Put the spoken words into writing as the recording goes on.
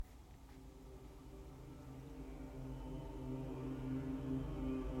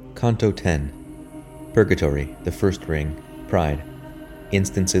Canto 10. Purgatory, the first ring, pride,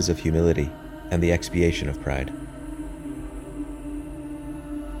 instances of humility, and the expiation of pride.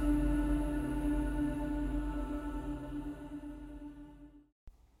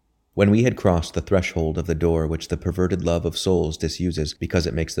 When we had crossed the threshold of the door which the perverted love of souls disuses because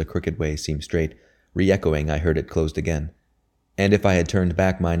it makes the crooked way seem straight, re-echoing I heard it closed again. And if I had turned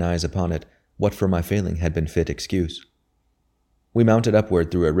back mine eyes upon it, what for my failing had been fit excuse? We mounted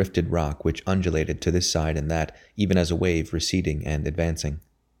upward through a rifted rock which undulated to this side and that, even as a wave receding and advancing.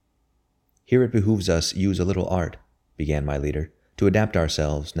 Here it behooves us use a little art, began my leader, to adapt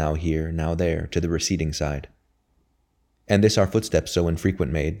ourselves, now here, now there, to the receding side. And this our footsteps so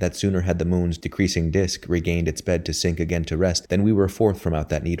infrequent made, that sooner had the moon's decreasing disk regained its bed to sink again to rest, than we were forth from out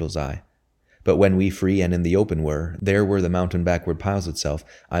that needle's eye. But when we free and in the open were, there where the mountain backward piles itself,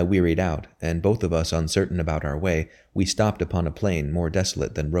 I wearied out, and both of us uncertain about our way, we stopped upon a plain more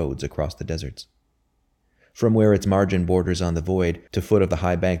desolate than roads across the deserts. From where its margin borders on the void, to foot of the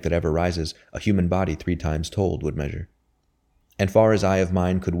high bank that ever rises, a human body 3 times told would measure. And far as eye of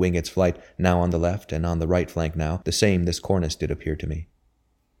mine could wing its flight, now on the left and on the right flank now, the same this cornice did appear to me.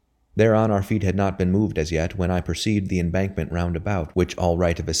 Thereon our feet had not been moved as yet, when I perceived the embankment round about, which all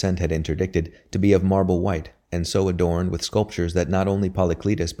right of ascent had interdicted, to be of marble white, and so adorned with sculptures that not only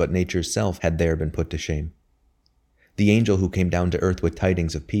Polycletus but nature's self had there been put to shame. The angel who came down to earth with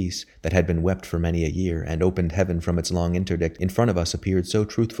tidings of peace, that had been wept for many a year, and opened heaven from its long interdict, in front of us appeared so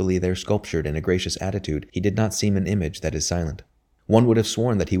truthfully there sculptured in a gracious attitude, he did not seem an image that is silent. One would have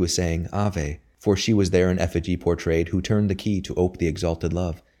sworn that he was saying, Ave, for she was there in effigy portrayed, who turned the key to ope the exalted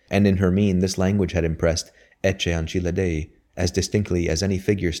love. And in her mien this language had impressed Ecce ancilla Dei, as distinctly as any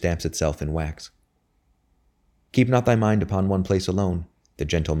figure stamps itself in wax. Keep not thy mind upon one place alone, the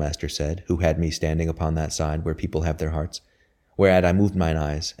gentle master said, who had me standing upon that side where people have their hearts. Whereat I moved mine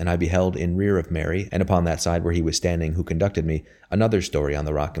eyes, and I beheld in rear of Mary, and upon that side where he was standing who conducted me, another story on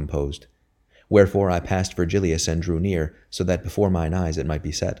the rock imposed. Wherefore I passed Virgilius and drew near, so that before mine eyes it might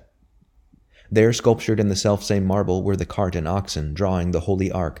be set. There, sculptured in the selfsame marble, were the cart and oxen, drawing the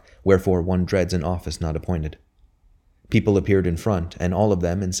holy ark, wherefore one dreads an office not appointed. People appeared in front, and all of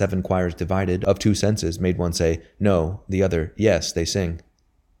them, in 7 choirs divided, of 2 senses, made one say, No, the other, Yes, they sing.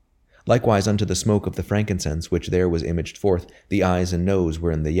 Likewise unto the smoke of the frankincense, which there was imaged forth, the eyes and nose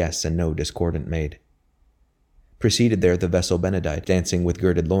were in the yes and no discordant made. Preceded there the vessel Benedict, dancing with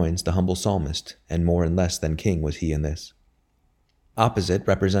girded loins, the humble psalmist, and more and less than king was he in this. Opposite,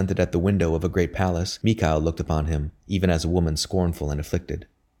 represented at the window of a great palace, Michael looked upon him, even as a woman scornful and afflicted.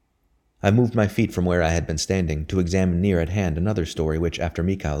 I moved my feet from where I had been standing, to examine near at hand another story which, after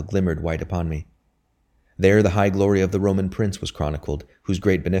Michael, glimmered white upon me. There the high glory of the Roman prince was chronicled, whose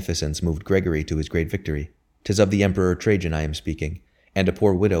great beneficence moved Gregory to his great victory. 'Tis of the Emperor Trajan I am speaking, and a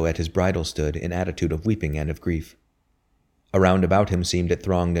poor widow at his bridal stood, in attitude of weeping and of grief. Around about him seemed it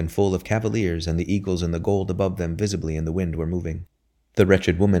thronged and full of cavaliers, and the eagles in the gold above them visibly in the wind were moving. The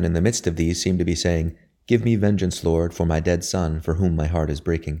wretched woman in the midst of these seemed to be saying, Give me vengeance, Lord, for my dead son, for whom my heart is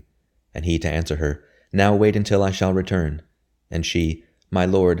breaking. And he to answer her, Now wait until I shall return. And she, My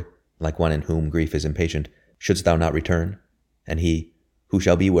Lord, like one in whom grief is impatient, Shouldst thou not return? And he, Who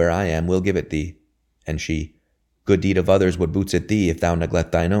shall be where I am will give it thee. And she, Good deed of others what boots it thee if thou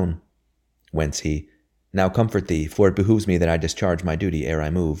neglect thine own? Whence he, Now comfort thee, for it behooves me that I discharge my duty ere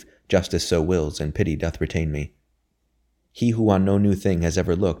I move. Justice so wills, and pity doth retain me. He who on no new thing has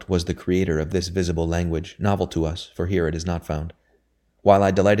ever looked was the creator of this visible language, novel to us, for here it is not found. While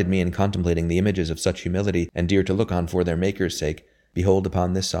I delighted me in contemplating the images of such humility, and dear to look on for their maker's sake, behold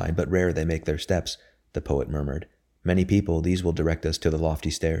upon this side but rare they make their steps, the poet murmured. Many people these will direct us to the lofty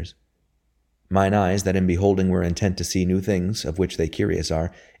stairs. Mine eyes, that in beholding were intent to see new things, of which they curious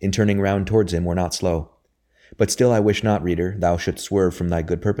are, in turning round towards him were not slow. But still I wish not, reader, thou shouldst swerve from thy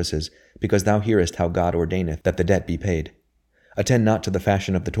good purposes, because thou hearest how God ordaineth that the debt be paid. Attend not to the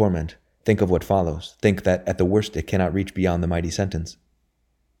fashion of the torment. Think of what follows. Think that at the worst it cannot reach beyond the mighty sentence.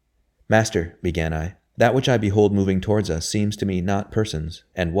 Master, began I, that which I behold moving towards us seems to me not persons,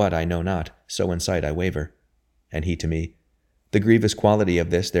 and what I know not, so in sight I waver. And he to me, The grievous quality of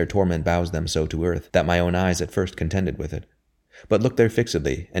this their torment bows them so to earth, that my own eyes at first contended with it. But look there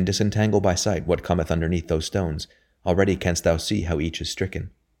fixedly, and disentangle by sight what cometh underneath those stones. Already canst thou see how each is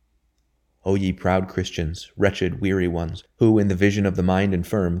stricken. O ye proud Christians, wretched, weary ones, who, in the vision of the mind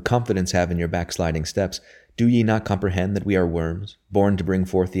infirm, confidence have in your backsliding steps, do ye not comprehend that we are worms, born to bring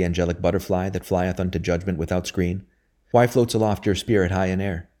forth the angelic butterfly that flieth unto judgment without screen? Why floats aloft your spirit high in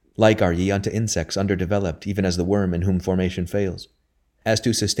air? Like are ye unto insects underdeveloped, even as the worm in whom formation fails. As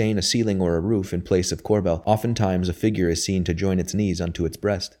to sustain a ceiling or a roof in place of corbel, oftentimes a figure is seen to join its knees unto its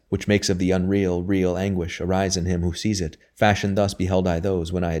breast, which makes of the unreal real anguish arise in him who sees it. Fashioned thus beheld I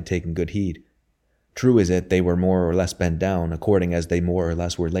those when I had taken good heed. True is it, they were more or less bent down, according as they more or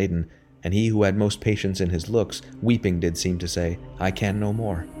less were laden, and he who had most patience in his looks, weeping did seem to say, I can no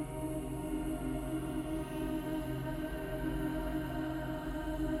more.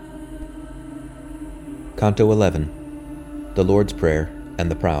 Canto 11. The Lord's Prayer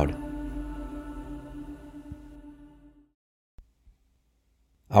and the Proud.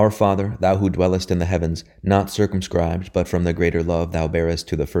 Our Father, thou who dwellest in the heavens, not circumscribed, but from the greater love thou bearest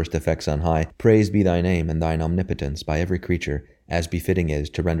to the first effects on high, praised be thy name and thine omnipotence by every creature, as befitting is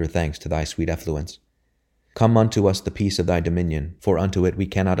to render thanks to thy sweet effluence. Come unto us the peace of thy dominion, for unto it we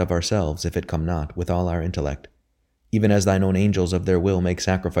cannot of ourselves, if it come not, with all our intellect. Even as thine own angels of their will make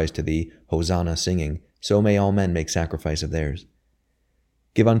sacrifice to thee, Hosanna singing, so may all men make sacrifice of theirs.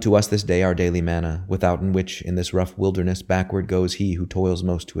 Give unto us this day our daily manna, withouten which in this rough wilderness backward goes he who toils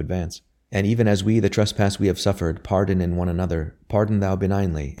most to advance. And even as we the trespass we have suffered pardon in one another, pardon thou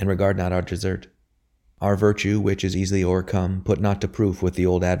benignly, and regard not our desert. Our virtue, which is easily o'ercome, put not to proof with the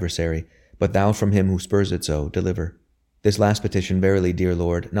old adversary, but thou from him who spurs it so, deliver. This last petition verily, dear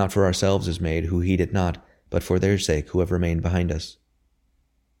Lord, not for ourselves is made, who heed it not, but for their sake who have remained behind us.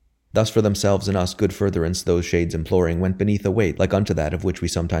 Thus for themselves and us good furtherance those shades imploring went beneath a weight like unto that of which we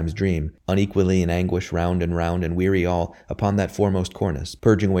sometimes dream, unequally in anguish round and weary all upon that foremost cornice,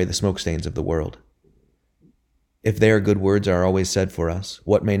 purging away the smoke-stains of the world. If there good words are always said for us,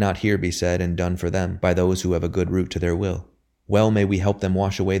 what may not here be said and done for them by those who have a good root to their will? Well may we help them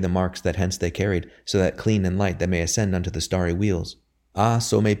wash away the marks that hence they carried, so that clean and light they may ascend unto the starry wheels. Ah,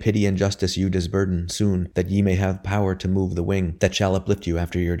 so may pity and justice you disburden soon, that ye may have power to move the wing that shall uplift you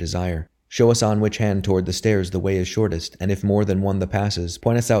after your desire. Show us on which hand toward the stairs the way is shortest, and if more than one the passes,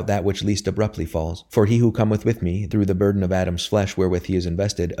 point us out that which least abruptly falls. For he who cometh with me, through the burden of Adam's flesh wherewith he is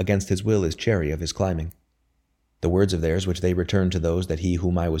invested, against his will is chary of his climbing. The words of theirs which they returned to those that he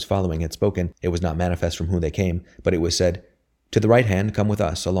whom I was following had spoken, it was not manifest from whom they came, but it was said, To the right hand come with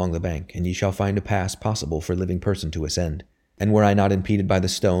us along the bank, and ye shall find a pass possible for living person to ascend. And were I not impeded by the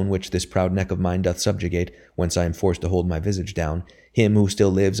stone which this proud neck of mine doth subjugate, whence I am forced to hold my visage down, him who still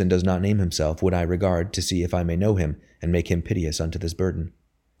lives and does not name himself would I regard, to see if I may know him, and make him piteous unto this burden.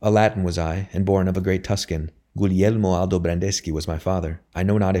 A Latin was I, and born of a great Tuscan. Guglielmo Aldobrandeschi was my father. I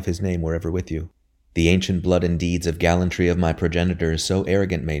know not if his name were ever with you. The ancient blood and deeds of gallantry of my progenitors so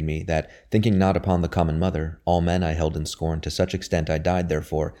arrogant made me, that, thinking not upon the common mother, all men I held in scorn, to such extent I died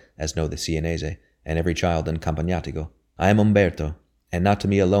therefore, as know the Sienese, and every child in Campagnatico. I am Umberto, and not to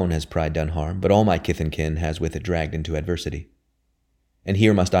me alone has pride done harm, but all my kith and kin has with it dragged into adversity. And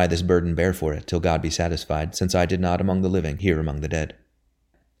here must I this burden bear for it, till God be satisfied, since I did not among the living, here among the dead.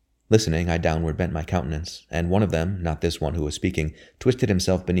 Listening, I downward bent my countenance, and one of them, not this one who was speaking, twisted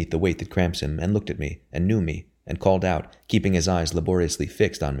himself beneath the weight that cramps him, and looked at me, and knew me, and called out, keeping his eyes laboriously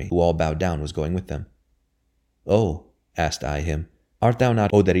fixed on me, who all bowed down was going with them. Oh, asked I him, art thou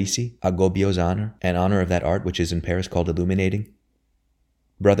not Oderisi, Agobio's honor, an honor of that art which is in Paris called illuminating?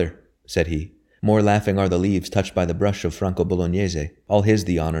 Brother, said he, more laughing are the leaves touched by the brush of Franco Bolognese, all his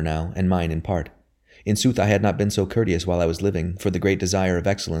the honor now, and mine in part. In sooth I had not been so courteous while I was living, for the great desire of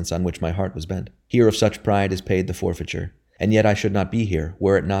excellence on which my heart was bent. Here of such pride is paid the forfeiture, and yet I should not be here,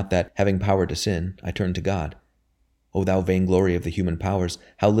 were it not that, having power to sin, I turn to God. O thou vainglory of the human powers,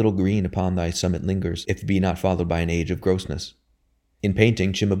 how little green upon thy summit lingers, if it be not followed by an age of grossness. In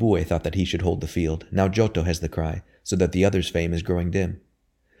painting, Cimabue thought that he should hold the field. Now Giotto has the cry, so that the other's fame is growing dim.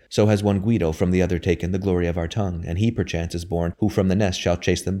 So has one Guido from the other taken the glory of our tongue, and he perchance is born, who from the nest shall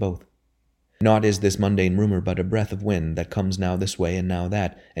chase them both. Naught is this mundane rumor but a breath of wind that comes now this way and now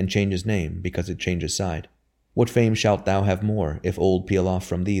that, and changes name, because it changes side. What fame shalt thou have more, if old peel off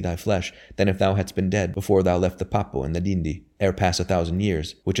from thee thy flesh, than if thou hadst been dead before thou left the Papo and the Dindi, ere pass 1,000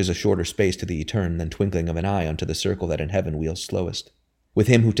 years, which is a shorter space to the etern than twinkling of an eye unto the circle that in heaven wheels slowest. With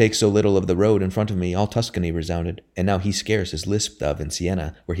him who takes so little of the road in front of me, all Tuscany resounded, and now he scarce is lisped of in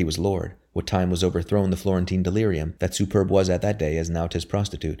Siena, where he was lord, what time was overthrown the Florentine delirium, that superb was at that day as now 'tis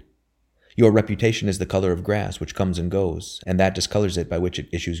prostitute. Your reputation is the color of grass which comes and goes, and that discolors it by which it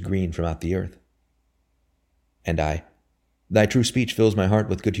issues green from out the earth. And I, thy true speech fills my heart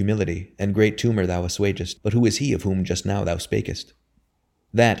with good humility, and great tumour thou assuagest, but who is he of whom just now thou spakest?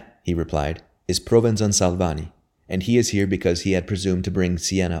 That, he replied, is Provenzan Salvani, and he is here because he had presumed to bring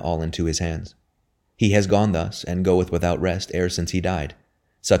Siena all into his hands. He has gone thus, and goeth without rest ere since he died.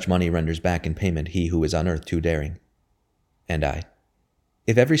 Such money renders back in payment he who is on earth too daring. And I,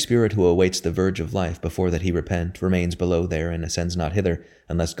 If every spirit who awaits the verge of life before that he repent remains below there and ascends not hither,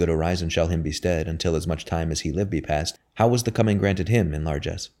 unless good horizon shall him be stead, until as much time as he live be past, how was the coming granted him in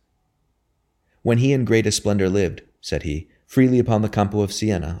largesse? When he in greatest splendor lived, said he, freely upon the Campo of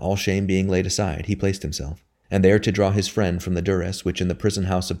Siena, all shame being laid aside, he placed himself, and there to draw his friend from the duress which in the prison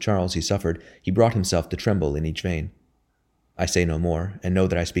house of Charles he suffered, he brought himself to tremble in each vein. I say no more, and know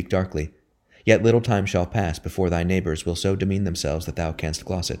that I speak darkly. Yet little time shall pass before thy neighbors will so demean themselves that thou canst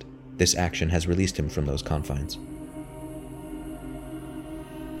gloss it. This action has released him from those confines.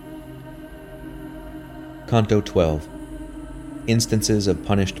 Canto 12. Instances of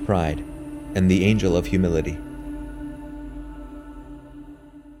punished pride, and the angel of humility.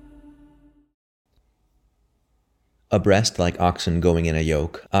 Abreast like oxen going in a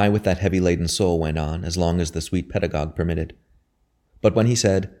yoke, I with that heavy-laden soul went on, as long as the sweet pedagogue permitted. But when he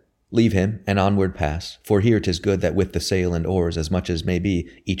said, Leave him, and onward pass, for here 'tis good that with the sail and oars, as much as may be,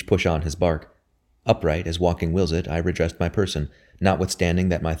 each push on his bark. Upright, as walking wills it, I redressed my person, notwithstanding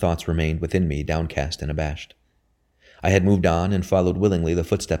that my thoughts remained within me downcast and abashed. I had moved on, and followed willingly the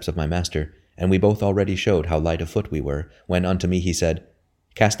footsteps of my master, and we both already showed how light of foot we were, when unto me he said,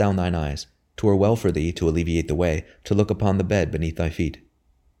 Cast down thine eyes. 'Twere well for thee, to alleviate the way, to look upon the bed beneath thy feet.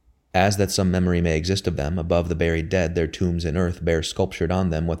 As that some memory may exist of them, above the buried dead their tombs in earth bear sculptured on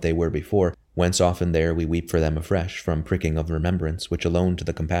them what they were before, whence often there we weep for them afresh, from pricking of remembrance, which alone to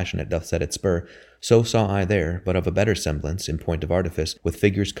the compassionate doth set it spur, so saw I there, but of a better semblance, in point of artifice, with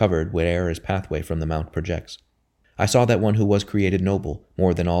figures covered where'er his pathway from the mount projects. I saw that one who was created noble,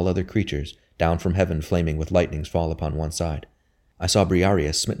 more than all other creatures, down from heaven flaming with lightnings fall upon one side. I saw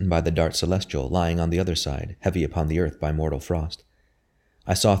Briareus smitten by the dart celestial, lying on the other side, heavy upon the earth by mortal frost.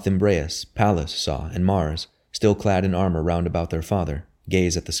 I saw Thymbraeus, Pallas saw, and Mars, still clad in armor round about their father,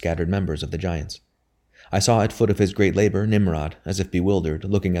 gaze at the scattered members of the giants. I saw at foot of his great labor Nimrod, as if bewildered,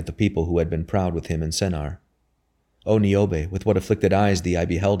 looking at the people who had been proud with him in Sennar. O Niobe, with what afflicted eyes thee I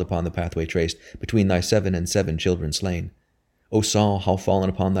beheld upon the pathway traced, between thy 7 and 7 children slain. O Saul, how fallen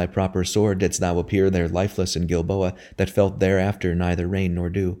upon thy proper sword didst thou appear there lifeless in Gilboa, that felt thereafter neither rain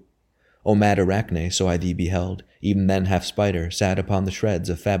nor dew. O mad Arachne, so I thee beheld, even then half spider, sad upon the shreds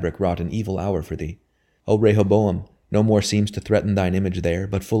of fabric wrought an evil hour for thee. O Rehoboam, no more seems to threaten thine image there,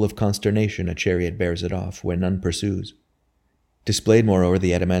 but full of consternation a chariot bears it off, where none pursues. Displayed moreover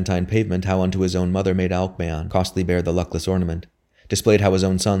the adamantine pavement, how unto his own mother made Alcmaeon costly bear the luckless ornament. Displayed how his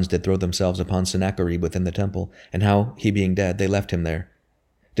own sons did throw themselves upon Sennacherib within the temple, and how, he being dead, they left him there.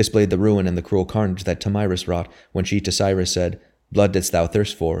 Displayed the ruin and the cruel carnage that Thamyris wrought, when she to Cyrus said, Blood didst thou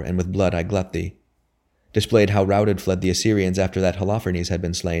thirst for, and with blood I glut thee. Displayed how routed fled the Assyrians after that Holofernes had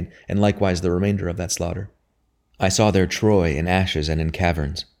been slain, and likewise the remainder of that slaughter. I saw there Troy in ashes and in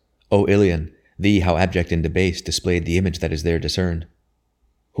caverns. O Ilion, thee how abject and debased displayed the image that is there discerned.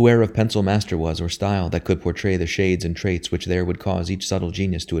 Whoe'er of pencil master was, or style, that could portray the shades and traits which there would cause each subtle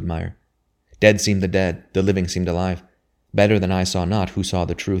genius to admire. Dead seemed the dead, the living seemed alive. Better than I saw not, who saw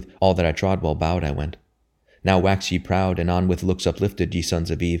the truth, all that I trod while bowed I went. Now wax ye proud, and on with looks uplifted, ye sons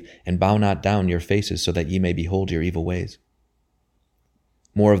of Eve, and bow not down your faces, so that ye may behold your evil ways.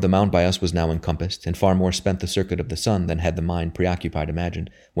 More of the mount by us was now encompassed, and far more spent the circuit of the sun than had the mind preoccupied imagined,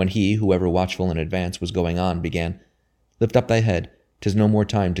 when he, who ever watchful in advance was going on, began, Lift up thy head, 'tis no more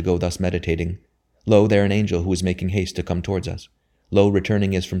time to go thus meditating. Lo, there an angel who is making haste to come towards us. Lo,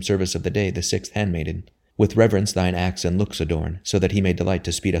 returning is from service of the day the 6th handmaiden. With reverence thine acts and looks adorn, so that he may delight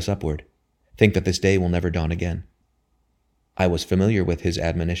to speed us upward. Think that this day will never dawn again. I was familiar with his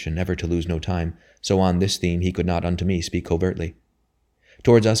admonition never to lose no time, so on this theme he could not unto me speak covertly.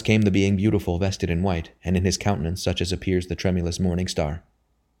 Towards us came the being beautiful, vested in white, and in his countenance such as appears the tremulous morning star.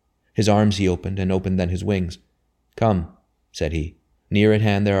 His arms he opened, and opened then his wings. Come, said he, near at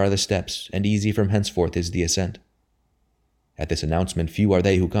hand there are the steps, and easy from henceforth is the ascent. At this announcement few are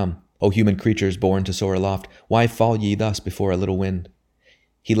they who come. O human creatures born to soar aloft, why fall ye thus before a little wind?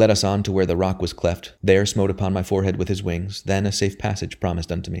 He led us on to where the rock was cleft, there smote upon my forehead with his wings, then a safe passage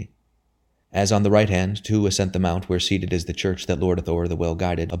promised unto me. As on the right hand, to ascent the mount where seated is the church that lordeth o'er the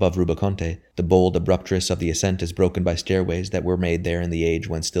well-guided, above Rubaconte, the bold abruptress of the ascent is broken by stairways that were made there in the age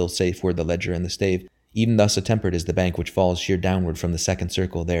when still safe were the ledger and the stave. Even thus attempered is the bank which falls sheer downward from the second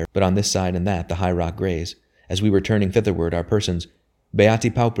circle there, but on this side and that the high rock grays. As we were turning thitherward, our persons,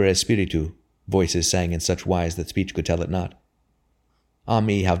 Beati pauper spiritu, voices sang in such wise that speech could tell it not. Ah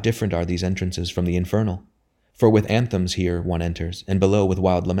me, how different are these entrances from the infernal! For with anthems here one enters, and below with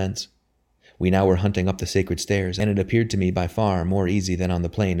wild laments. We now were hunting up the sacred stairs, and it appeared to me by far more easy than on the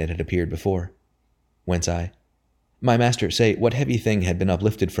plain it had appeared before. Whence I, My master, say, what heavy thing had been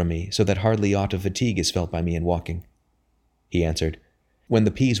uplifted from me, so that hardly aught of fatigue is felt by me in walking? He answered, When the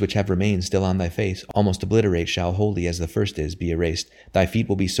P's which have remained still on thy face, almost obliterate shall wholly as the first is, be erased, thy feet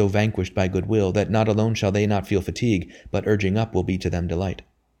will be so vanquished by goodwill, that not alone shall they not feel fatigue, but urging up will be to them delight.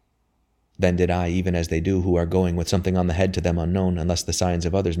 Then did I, even as they do who are going with something on the head to them unknown, unless the signs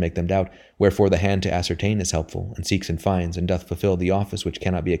of others make them doubt, wherefore the hand to ascertain is helpful, and seeks and finds, and doth fulfill the office which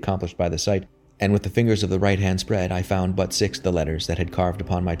cannot be accomplished by the sight. And with the fingers of the right hand spread, I found but 6 the letters that had carved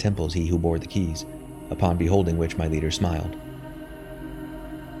upon my temples he who bore the keys, upon beholding which my leader smiled.